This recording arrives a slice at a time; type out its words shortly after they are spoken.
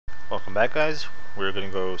Welcome back, guys. We're gonna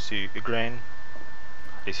go see Igraine.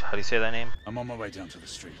 How do you say that name? I'm on my way down to the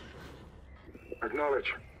street.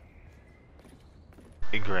 Acknowledge.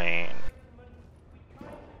 Igraine.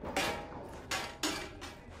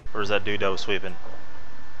 Where's that dude that was sweeping?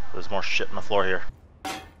 There's more shit on the floor here.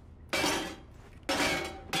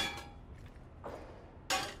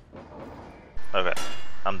 Okay,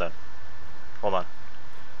 I'm done. Hold on.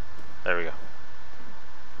 There we go.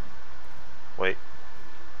 Wait.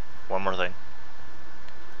 One more thing.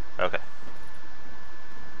 Okay.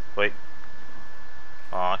 Wait.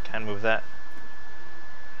 Aw, I can't move that.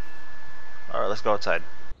 Alright, let's go outside.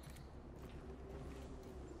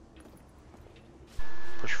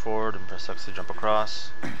 Push forward and press X to jump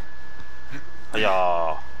across.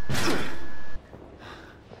 Hiya!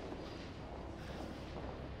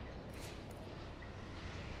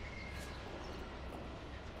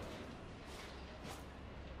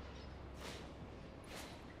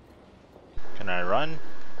 Can I run?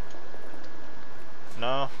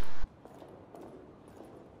 No.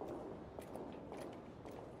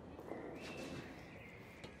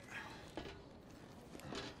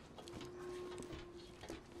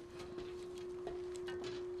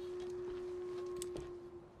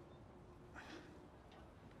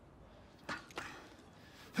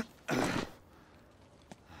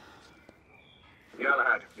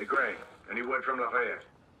 Galahad, Igraine, any word from Lafayette?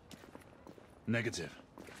 Negative.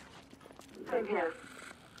 Same here.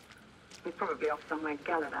 He's probably off somewhere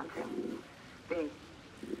gallivanting. Being,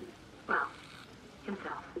 well,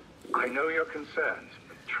 himself. I know your concerns,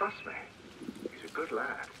 but trust me, he's a good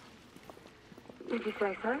lad. Did you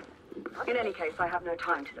say so? In any case, I have no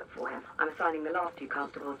time to look for him. I'm assigning the last few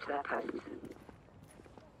constables to their posts.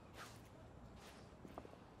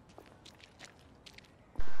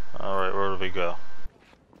 Alright, where do we go?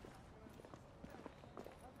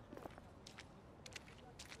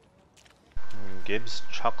 Gibbs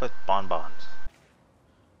chocolate bonbons.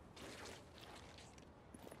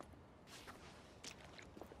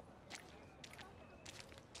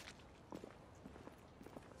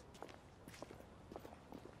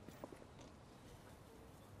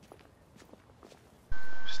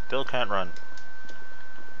 Still can't run.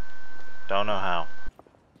 Don't know how.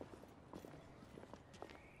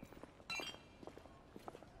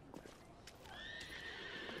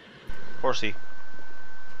 Horsey.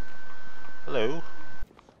 Hello.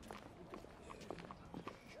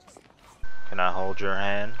 Can I hold your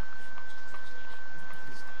hand?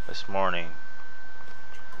 This morning.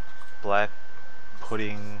 Black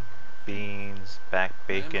pudding, beans, back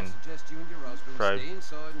bacon, fried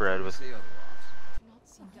bread with... I do not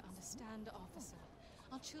seem to understand, officer.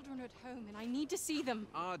 Our children are at home and I need to see them.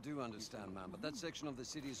 I do understand, ma'am, but that section of the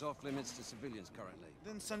city is off limits to civilians currently.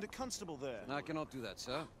 Then send a constable there. I cannot do that,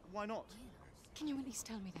 sir. Why not? Can you at least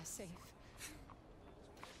tell me they're safe?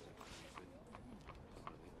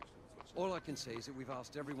 All I can say is that we've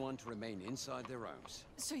asked everyone to remain inside their homes.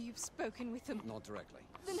 So you've spoken with them? Not directly.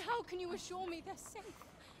 Then how can you assure me they're safe?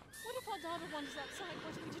 What if our daughter wanders outside?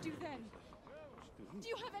 What are we to do then? Do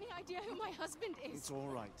you have any idea who my husband is? It's all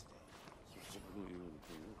right.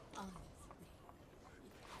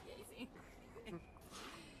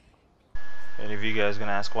 Any of you guys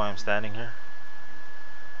gonna ask why I'm standing here?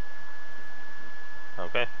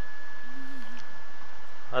 Okay.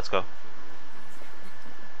 Let's go.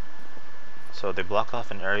 So they block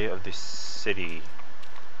off an area of the city.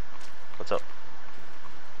 What's up?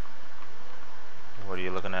 What are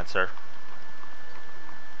you looking at, sir?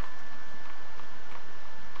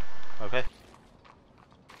 Okay.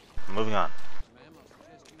 Moving on. Ma'am, I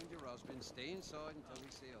suggest you and your husband stay inside until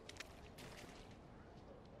we say otherwise.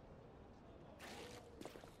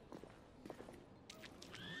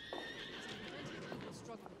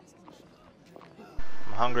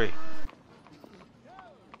 I'm hungry.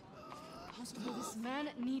 Constable, this man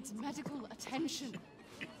needs medical attention.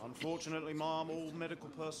 Unfortunately, ma'am, all medical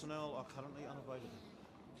personnel are currently unavailable.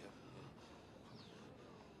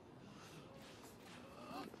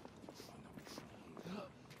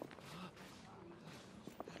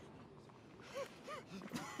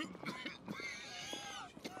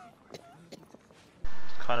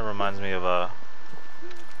 Kind of reminds me of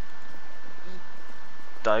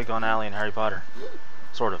Diagon Alley in Harry Potter.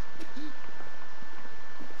 Sort of.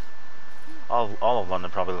 All of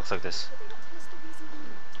London probably looks like this.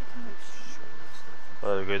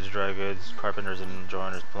 Leather goods, dry goods, carpenters and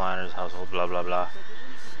joiners, planners, household, blah blah blah.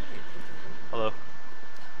 Hello.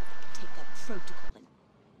 Take that protocol and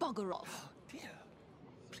bugger off. Oh dear.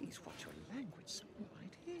 Please watch your language. Someone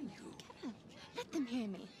might hear you. Let them hear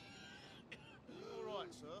me. All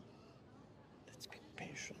right, sir. Let's be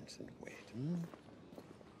patient and wait. Hmm?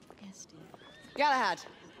 Again. Galahad,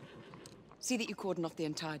 see that you cordon off the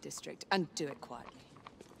entire district, and do it quietly.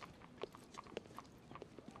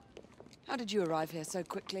 How did you arrive here so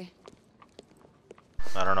quickly?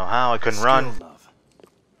 I don't know how. I couldn't run. Skill, love.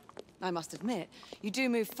 I must admit, you do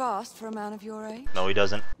move fast for a man of your age. No, he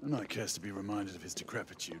doesn't. A knight cares to be reminded of his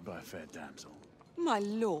decrepitude by a fair damsel. My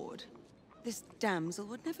lord, this damsel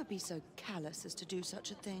would never be so callous as to do such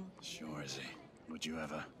a thing. Sure is he. Would you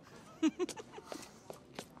ever?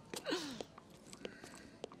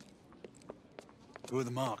 Who are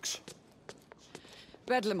the marks?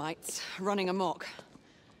 Bedlamites, running amok.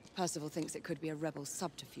 Percival thinks it could be a rebel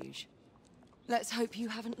subterfuge. Let's hope you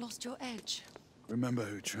haven't lost your edge. Remember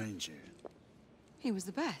who trained you? He was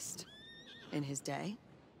the best. In his day.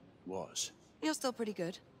 Was. You're still pretty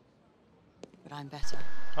good. But I'm better.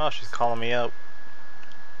 Oh, she's calling me out.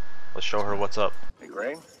 Let's show her what's up.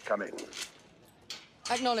 Igraine, come in.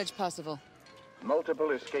 Acknowledge, Percival. Multiple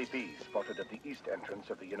escapees spotted at the east entrance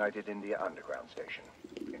of the United India Underground Station.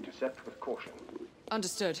 Intercept with caution.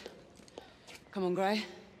 Understood. Come on, Grey.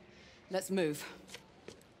 Let's move.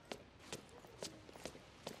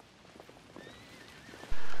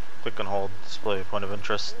 Click and hold. Display point of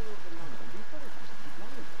interest.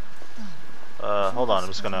 Hold on. I'm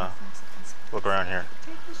just gonna look around here.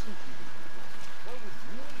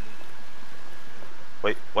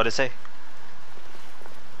 Wait, what did it say?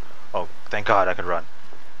 Oh, thank God I could run.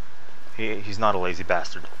 He's not a lazy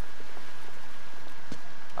bastard.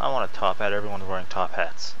 I want a top hat. Everyone's wearing top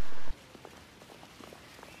hats.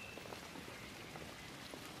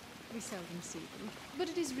 We seldom see them, but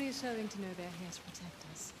it is reassuring to know they're here to protect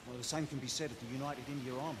us. Well, the same can be said of the United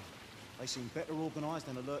India Army. They seem better organised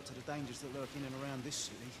and alert to the dangers that lurk in and around this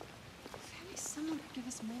city. If only someone could give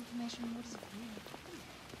us more information on what is real.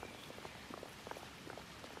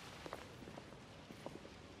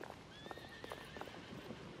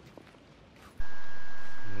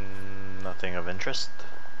 Nothing of interest.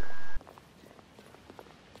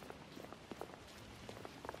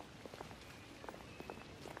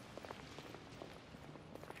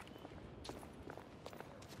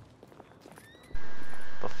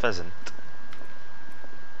 The pheasant.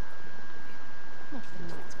 Not for the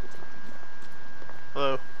knights protecting it.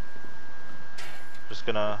 Hello. Just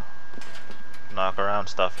gonna knock around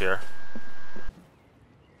stuff here.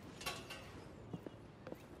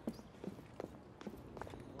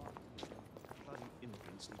 Bloody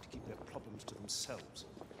immigrants need to keep their problems to themselves.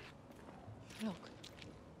 Look.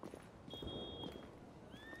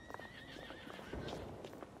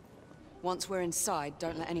 Once we're inside,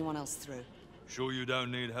 don't let anyone else through. Sure you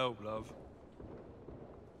don't need help, love?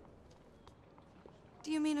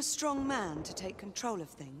 Do you mean a strong man to take control of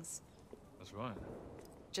things? That's right.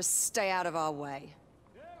 Just stay out of our way.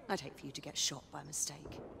 I'd hate for you to get shot by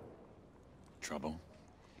mistake. Trouble?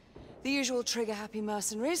 The usual trigger-happy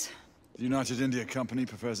mercenaries. The United India Company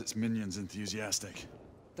prefers its minions enthusiastic.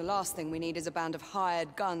 The last thing we need is a band of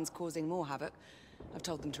hired guns causing more havoc. I've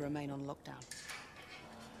told them to remain on lockdown.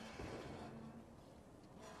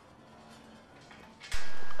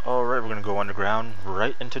 Alright, we're gonna go underground,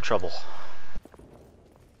 right into trouble.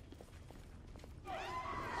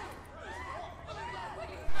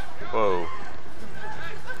 Whoa.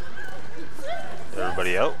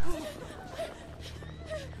 Everybody out?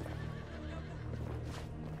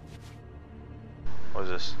 What is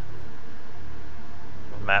this?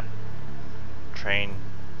 Map? Train?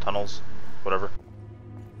 Tunnels? Whatever.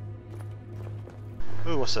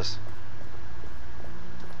 Ooh, what's this?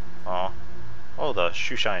 Aw. Oh, the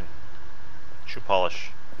shoe shine. Shoe polish.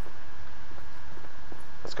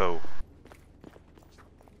 Let's go.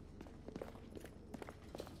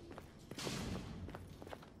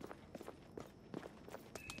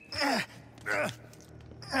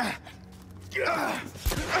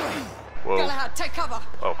 Whoa. Galahad, take cover!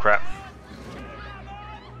 Oh, crap.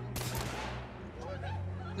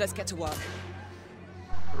 Let's get to work.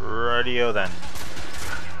 Radio then.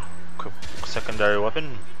 Quick secondary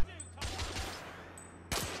weapon.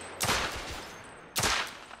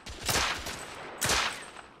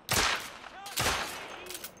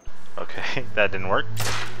 Okay, that didn't work.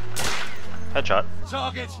 Headshot.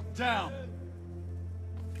 Target down!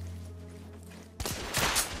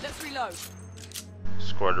 Let's reload.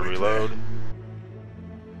 Square to reload.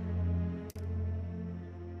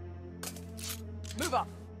 Move up.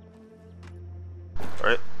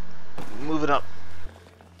 Alright. Move it up.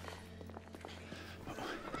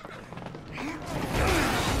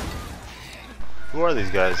 Who are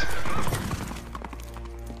these guys?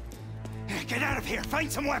 Get out of here!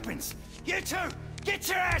 Find some weapons! You two! Get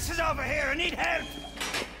your asses over here! I need help!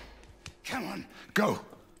 Come on, go!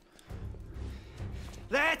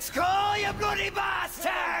 Let's go, you bloody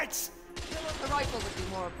bastards! The rifle would be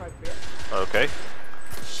more appropriate. Okay.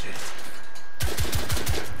 Shit.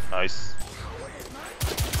 Nice.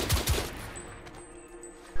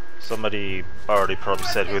 Somebody already probably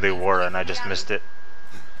said who they were and I just missed it.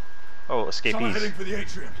 Oh, Someone escapees. heading for the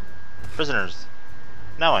atrium. Prisoners.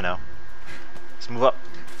 Now I know. Let's move up.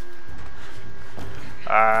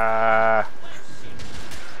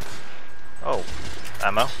 Oh.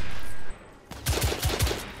 Ammo.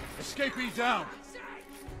 Escapee down.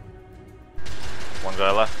 One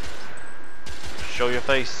guy left. Show your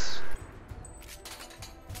face.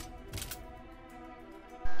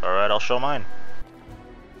 Alright, I'll show mine.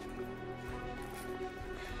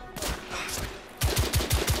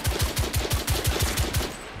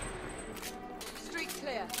 Street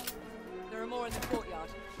clear. There are more in the courtyard.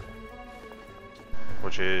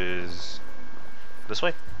 Which is this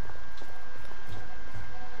way?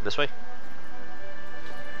 This way?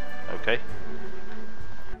 Okay.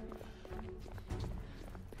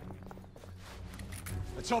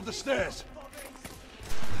 It's on the stairs.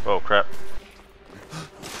 Oh crap.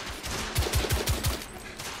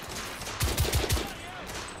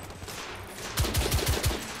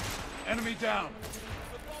 Enemy down.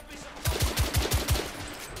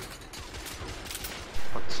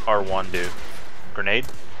 What's R1 do? Grenade?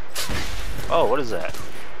 Oh, what is that?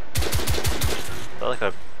 Is that like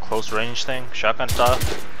a close range thing? Shotgun style?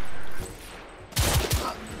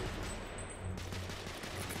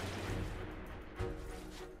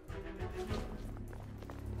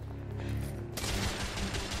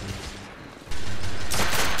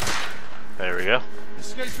 There we go.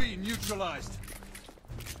 Escapee neutralized.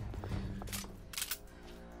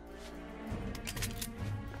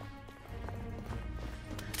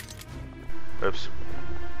 Oops.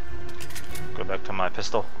 Go back to my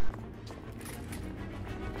pistol.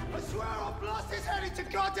 I swear I'll blast his head into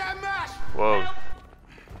goddamn mash! Whoa.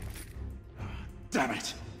 Damn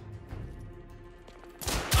it.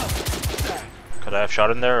 Could I have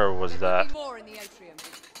shot in there, or was There that... could be more in the atrium.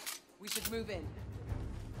 We should move in.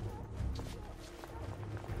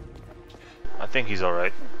 I think he's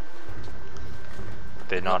alright.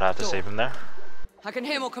 Did not have to save him there. I can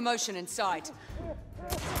hear more commotion inside.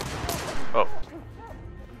 Oh.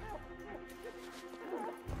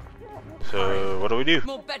 So, what do we do?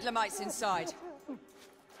 More bedlamites inside.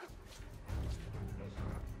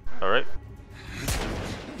 Alright.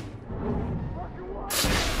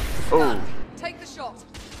 Oh, Take the shot.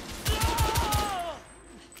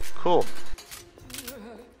 cool.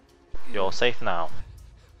 You're safe now.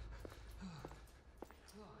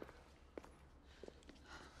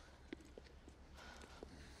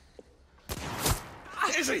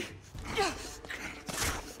 Izzy!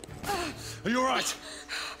 Are you alright?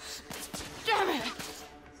 Damn it!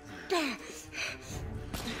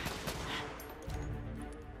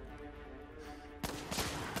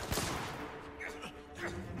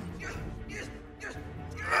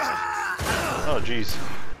 Oh, jeez.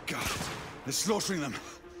 God, they're slaughtering them.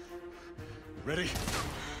 Ready?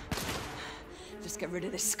 Just get rid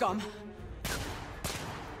of this scum.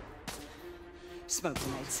 Smoke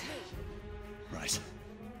grenades. Right.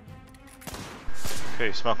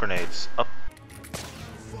 Okay, smoke grenades. Up.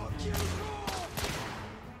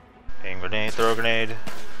 Aim grenade, throw grenade.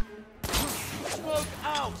 Smoke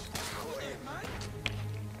out!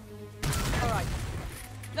 All right,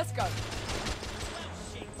 let's go.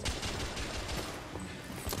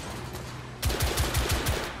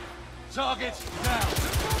 Target down.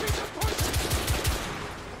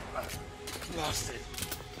 Blasted.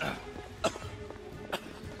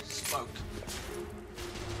 Smoke.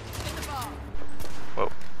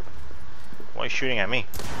 Whoa. Why are you shooting at me?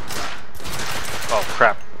 Oh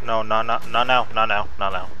crap. No, not now, not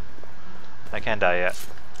now. I can't die yet.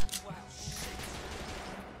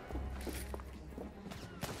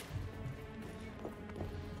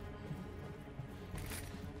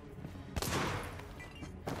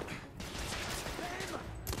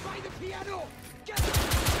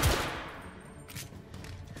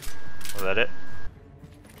 Was that it?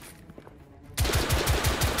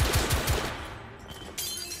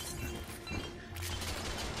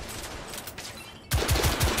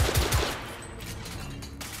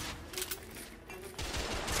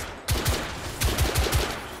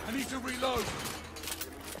 I need to reload.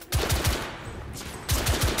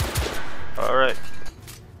 Alright.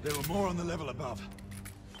 There were more on the level above.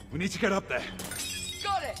 We need to get up there.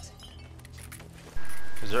 Got it.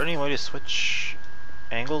 Is there any way to switch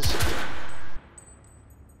angles?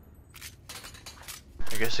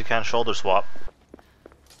 I guess you can shoulder swap.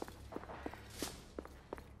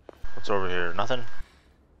 What's over here? Nothing?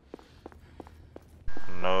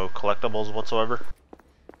 No collectibles whatsoever.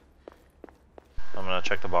 I'm gonna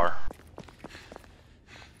check the bar.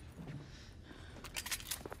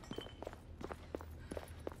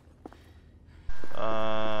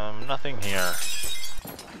 Nothing here.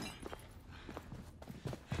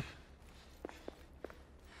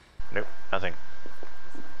 Nope, nothing.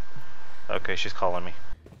 Okay, she's calling me.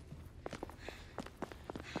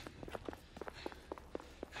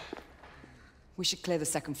 We should clear the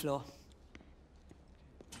second floor.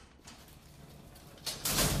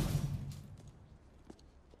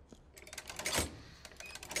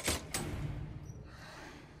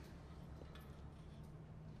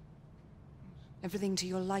 Everything to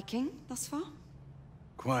your liking thus far?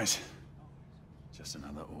 Quite. Just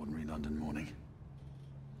another ordinary London morning.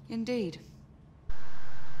 Indeed.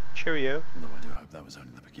 Cheerio. Although I do hope that was only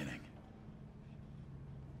the beginning.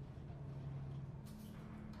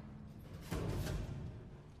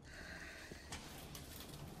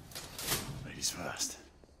 Ladies first.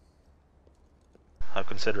 How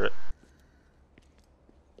considerate.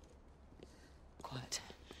 Quiet.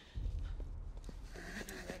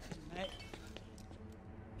 Mate,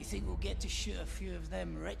 you think we'll get to shoot a few of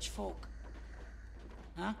them rich folk?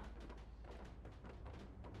 Huh?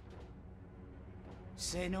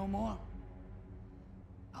 Say no more?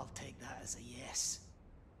 I'll take that as a yes.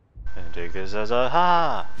 And take this as a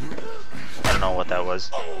ha! I don't know what that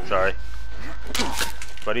was. Sorry.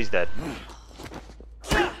 But he's dead.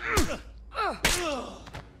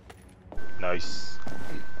 Nice.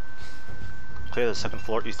 Clear the second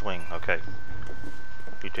floor east wing. Okay.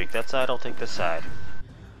 You take that side, I'll take this side.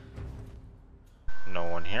 No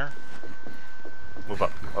one here. Move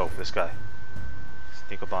up. Oh, this guy.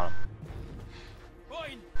 Sneak up on him.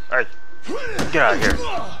 Alright. Get out of here.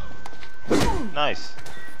 Nice.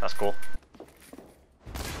 That's cool.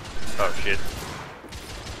 Oh shit.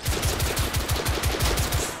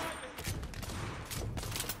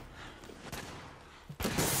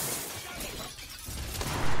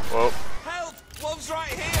 Whoa. Help! Wolves right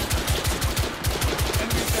here!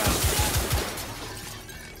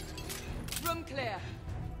 Room clear.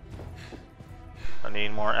 I need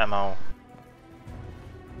more ammo.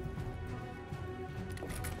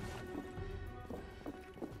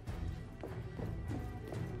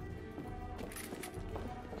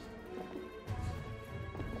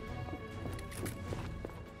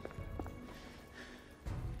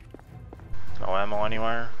 No ammo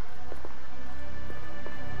anywhere.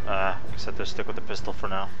 Guess I have to stick with the pistol for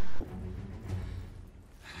now.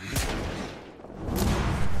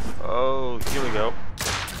 Oh, here we go.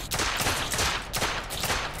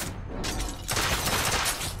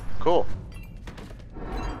 Cool.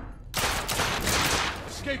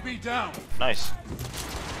 Escapee down! Nice.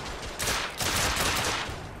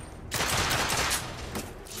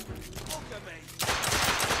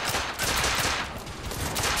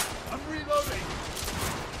 I'm reloading!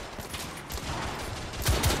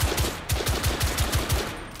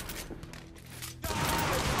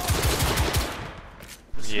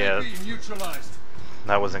 Yeah, Escapee neutralized.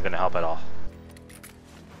 that wasn't gonna help at all.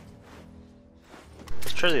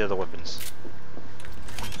 Let's try the other weapons.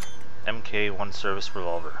 MK1 service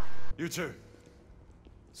revolver. You two,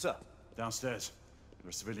 Sir. downstairs. There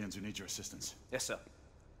are civilians who need your assistance. Yes, sir.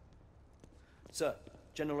 Sir,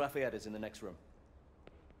 General Lafayette is in the next room.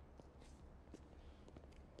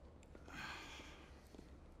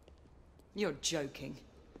 You're joking.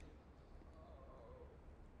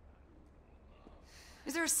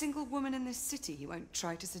 Is there a single woman in this city you won't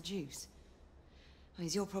try to seduce? Well,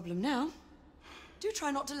 it's your problem now. Do try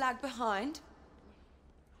not to lag behind.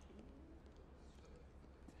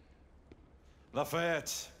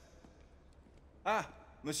 Lafayette! Ah,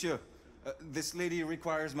 monsieur. This lady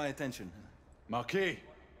requires my attention. Marquis!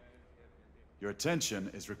 Your attention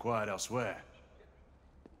is required elsewhere.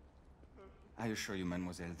 I assure you,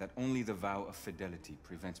 mademoiselle, that only the vow of fidelity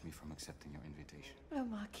prevents me from accepting your invitation. Oh,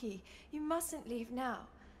 Marquis, you mustn't leave now.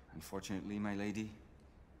 Unfortunately, my lady,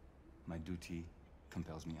 my duty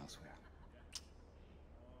compels me elsewhere.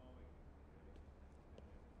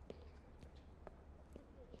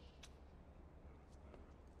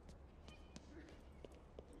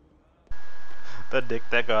 The dick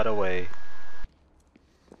that got away.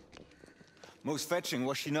 Most fetching,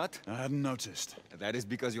 was she not? I hadn't noticed. That is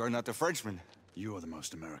because you are not a Frenchman. You are the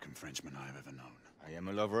most American Frenchman I have ever known. I am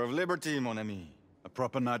a lover of liberty, mon ami. A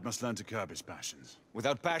proper knight must learn to curb his passions.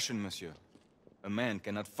 Without passion, monsieur, a man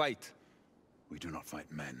cannot fight. We do not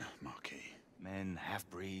fight men, Marquis. Men,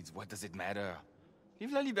 half-breeds, what does it matter?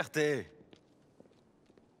 Vive la liberté!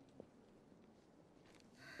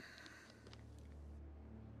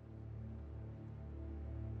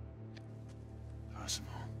 Percival.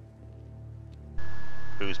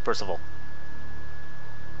 Who's Percival?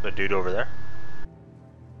 The dude over there?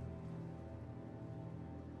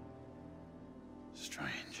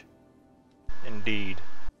 Strange. Indeed.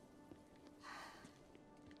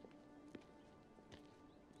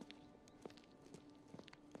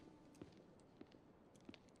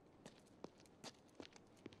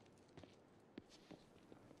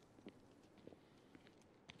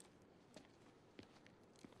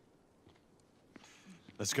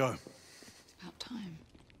 Let's go. It's about time.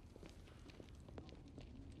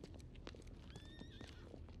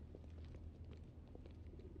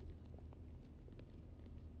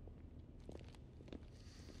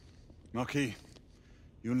 Marquis,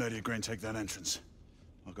 you and Lady Igraine take that entrance.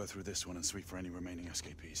 I'll go through this one and sweep for any remaining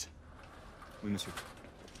escapees. Oui, monsieur.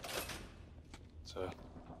 Sir.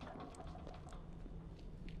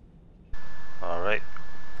 Alright.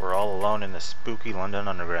 We're all alone in the spooky London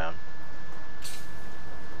Underground.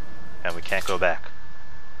 And we can't go back.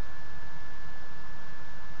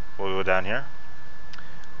 We'll go down here.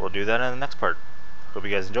 We'll do that in the next part. Hope you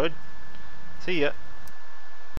guys enjoyed. See ya.